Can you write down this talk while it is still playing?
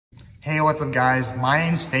Hey, what's up guys? My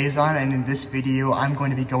name's Faison, and in this video, I'm going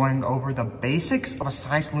to be going over the basics of a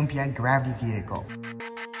Science Olympiad gravity vehicle.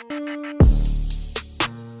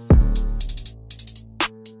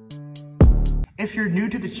 If you're new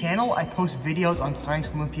to the channel, I post videos on Science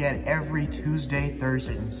Olympiad every Tuesday,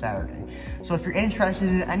 Thursday, and Saturday. So if you're interested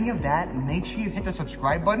in any of that, make sure you hit the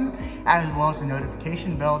subscribe button, as well as the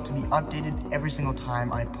notification bell to be updated every single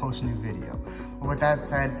time I post a new video. But with that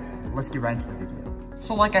said, let's get right into the video.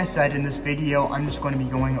 So like I said, in this video, I'm just going to be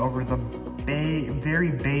going over the very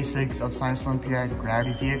basics of Science Olympiad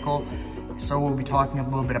gravity vehicle. So we'll be talking a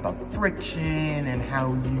little bit about friction and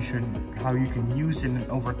how you can use it and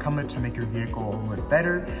overcome it to make your vehicle a little bit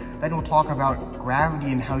better. Then we'll talk about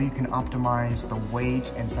gravity and how you can optimize the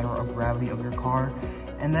weight and center of gravity of your car.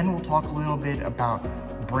 And then we'll talk a little bit about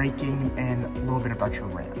braking and a little bit about your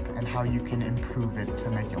ramp and how you can improve it to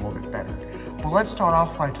make it a little bit better. But let's start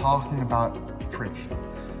off by talking about friction.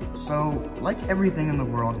 So like everything in the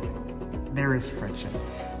world, there is friction.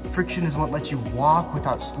 Friction is what lets you walk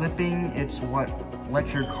without slipping. It's what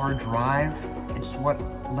lets your car drive. It's what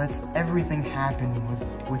lets everything happen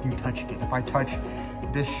with you touching it. If I touch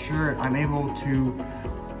this shirt, I'm able to,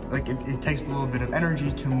 it takes a little bit of energy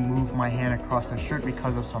to move my hand across the shirt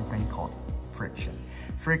because of something called friction.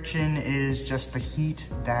 Friction is just the heat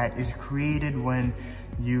that is created when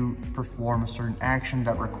you perform a certain action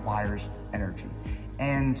that requires energy.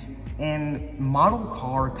 And in model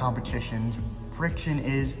car competitions, friction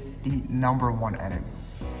is the #1 enemy.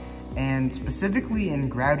 And specifically in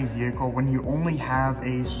gravity vehicle, when you only have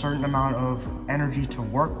a certain amount of energy to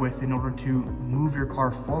work with in order to move your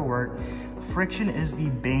car forward, friction is the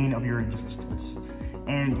bane of your existence.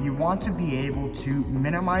 And you want to be able to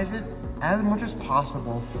minimize it as much as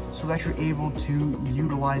possible so that you're able to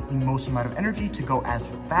utilize the most amount of energy to go as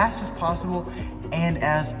fast as possible and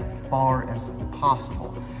as far as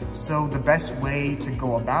possible. So the best way to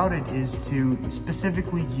go about it is to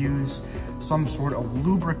specifically use some sort of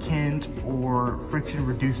lubricant or friction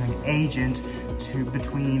reducing agent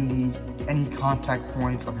between any contact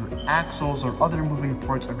points of your axles or other moving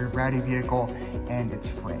parts of your gravity vehicle and its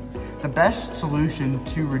frame. The best solution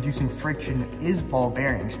to reducing friction is ball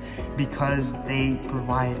bearings because they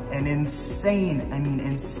provide an insane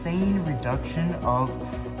reduction of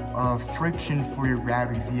friction for your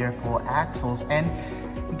gravity vehicle axles, and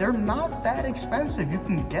they're not that expensive. You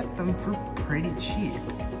can get them for pretty cheap.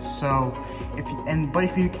 So but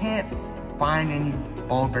if you can't find any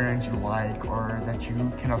ball bearings you like or that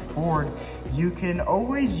you can afford, you can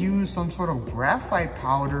always use some sort of graphite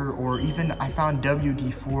powder, or even I found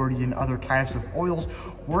WD-40 and other types of oils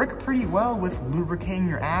work pretty well with lubricating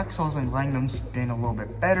your axles and letting them spin a little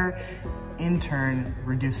bit better, in turn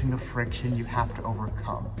reducing the friction you have to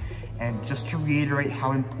overcome. And just to reiterate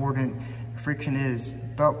how important friction is,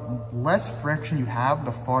 the less friction you have,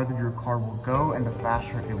 the farther your car will go and the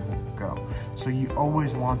faster it will go. So you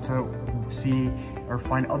always want to see or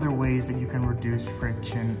find other ways that you can reduce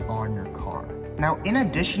friction on your car. Now, in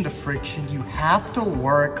addition to friction, you have to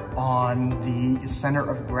work on the center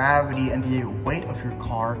of gravity and the weight of your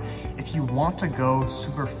car if you want to go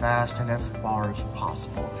super fast and as far as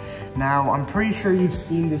possible. Now, I'm pretty sure you've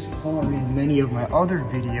seen this car in many of my other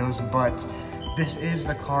videos, but this is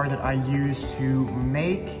the car that I used to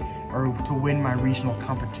win my regional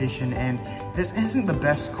competition, and this isn't the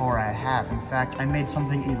best car I have. In fact, I made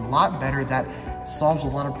something a lot better that solves a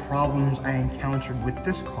lot of problems I encountered with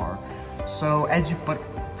this car. So but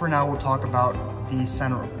for now, we'll talk about the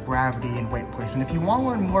center of gravity and weight placement. If you want to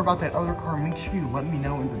learn more about that other car, make sure you let me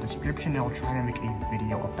know in the description, and I'll try to make a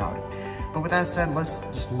video about it. But with that said, let's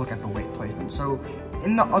just look at the weight placement. So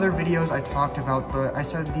in the other videos I talked about, I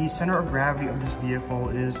said the center of gravity of this vehicle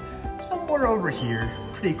is somewhere over here,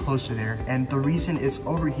 pretty close to there. And the reason it's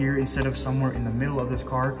over here instead of somewhere in the middle of this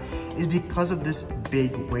car is because of this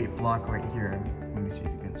big weight block right here. Let me see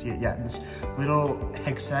if you can see it. Yeah, this little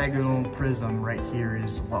hexagonal prism right here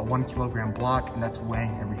is about 1 kilogram block, and that's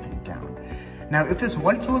weighing everything down. Now, if this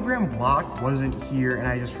 1 kilogram block wasn't here and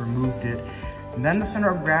I just removed it, then the center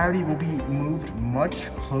of gravity will be moved much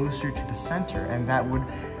closer to the center, and that would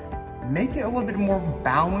make it a little bit more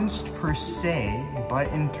balanced per se, but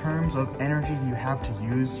in terms of energy you have to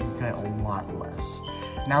use, you get a lot less.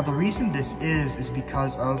 Now, the reason this is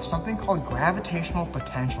because of something called gravitational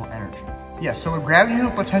potential energy. Yeah, so what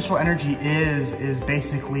gravitational potential energy is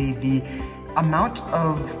basically the amount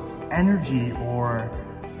of energy or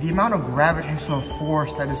the amount of gravitational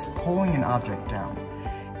force that is pulling an object down.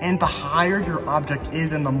 And the higher your object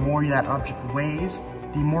is and the more that object weighs,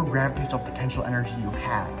 the more gravitational potential energy you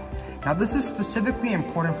have. Now, this is specifically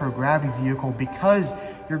important for a gravity vehicle because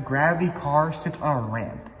your gravity car sits on a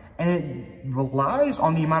ramp. and it relies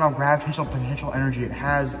on the amount of gravitational potential energy it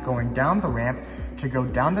has going down the ramp to go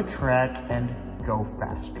down the track and go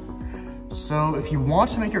faster. So if you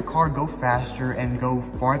want to make your car go faster and go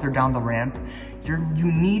farther down the ramp,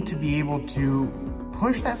 you need to be able to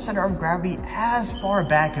push that center of gravity as far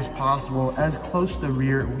back as possible, as close to the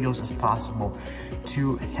rear wheels as possible,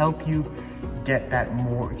 to help you get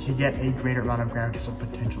a greater amount of gravitational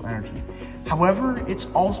potential energy. However, it's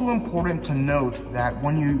also important to note that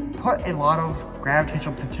when you put a lot of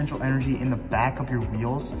gravitational potential energy in the back of your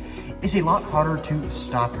wheels, it's a lot harder to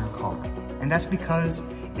stop your car. And that's because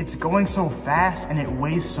it's going so fast and it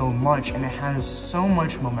weighs so much and it has so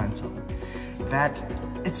much momentum that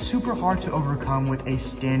it's super hard to overcome with a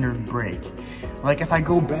standard brake. Like if I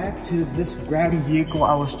go back to this gravity vehicle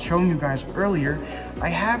I was showing you guys earlier,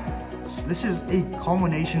 this is a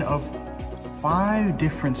culmination of 5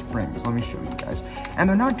 different springs. Let me show you guys. And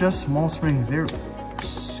they're not just small springs, they're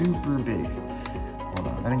super big. Hold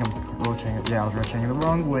on, I think I'm rotating it. Yeah, I was rotating it the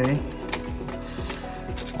wrong way.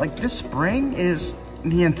 Like this spring is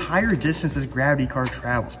the entire distance this gravity car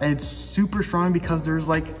travels. And it's super strong because there's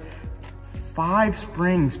like 5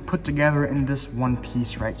 springs put together in this one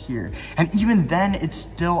piece right here. And even then, it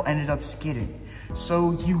still ended up skidding.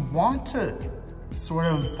 So you want to sort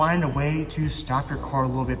of find a way to stop your car a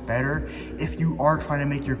little bit better if you are trying to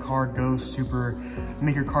make your car go super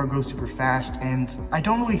fast. And I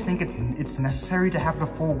don't really think it's necessary to have the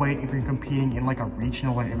full weight if you're competing in like a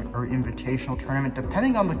regional or invitational tournament,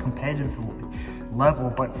 depending on the competitive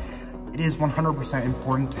level, but it is 100%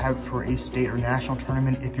 important to have for a state or national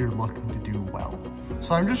tournament if you're looking to do well.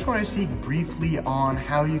 So I'm just going to speak briefly on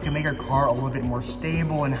how you can make your car a little bit more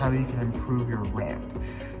stable and how you can improve your ramp.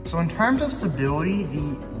 So in terms of stability,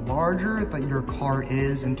 the larger that your car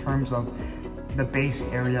is in terms of the base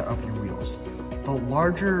area of your wheels, the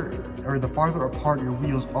larger or the farther apart your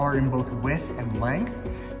wheels are in both width and length,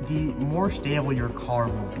 the more stable your car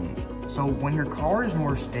will be. So when your car is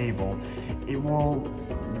more stable, it will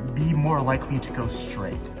be more likely to go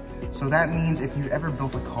straight. So that means if you ever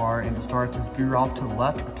built a car and it started to veer off to the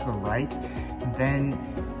left or to the right, then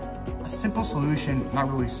a simple solution, not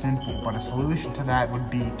really simple, but a solution to that would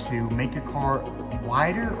be to make your car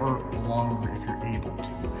wider or longer if you're able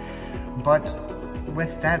to. But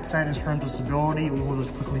with that said, in terms of stability, we'll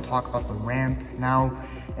just quickly talk about the ramp. Now,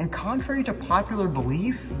 and contrary to popular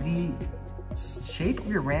belief, the shape of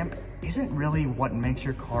your ramp isn't really what makes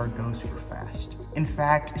your car go super fast. In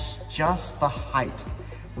fact, it's just the height.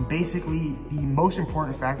 Basically, the most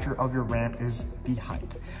important factor of your ramp is the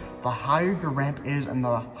height. The higher your ramp is and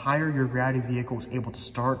the higher your gravity vehicle is able to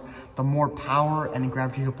start, the more power and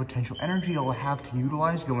gravitational potential energy you'll have to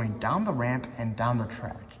utilize going down the ramp and down the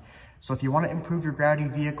track. So if you want to improve your gravity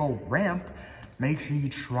vehicle ramp, make sure you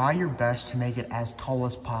try your best to make it as tall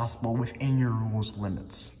as possible within your rules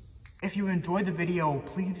limits. If you enjoyed the video,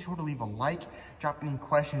 please be sure to leave a like, drop any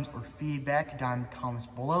questions or feedback down in the comments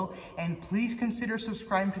below, and please consider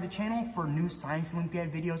subscribing to the channel for new Science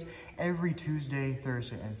Olympiad videos every Tuesday,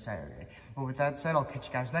 Thursday, and Saturday. But with that said, I'll catch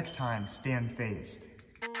you guys next time. Stay unfazed.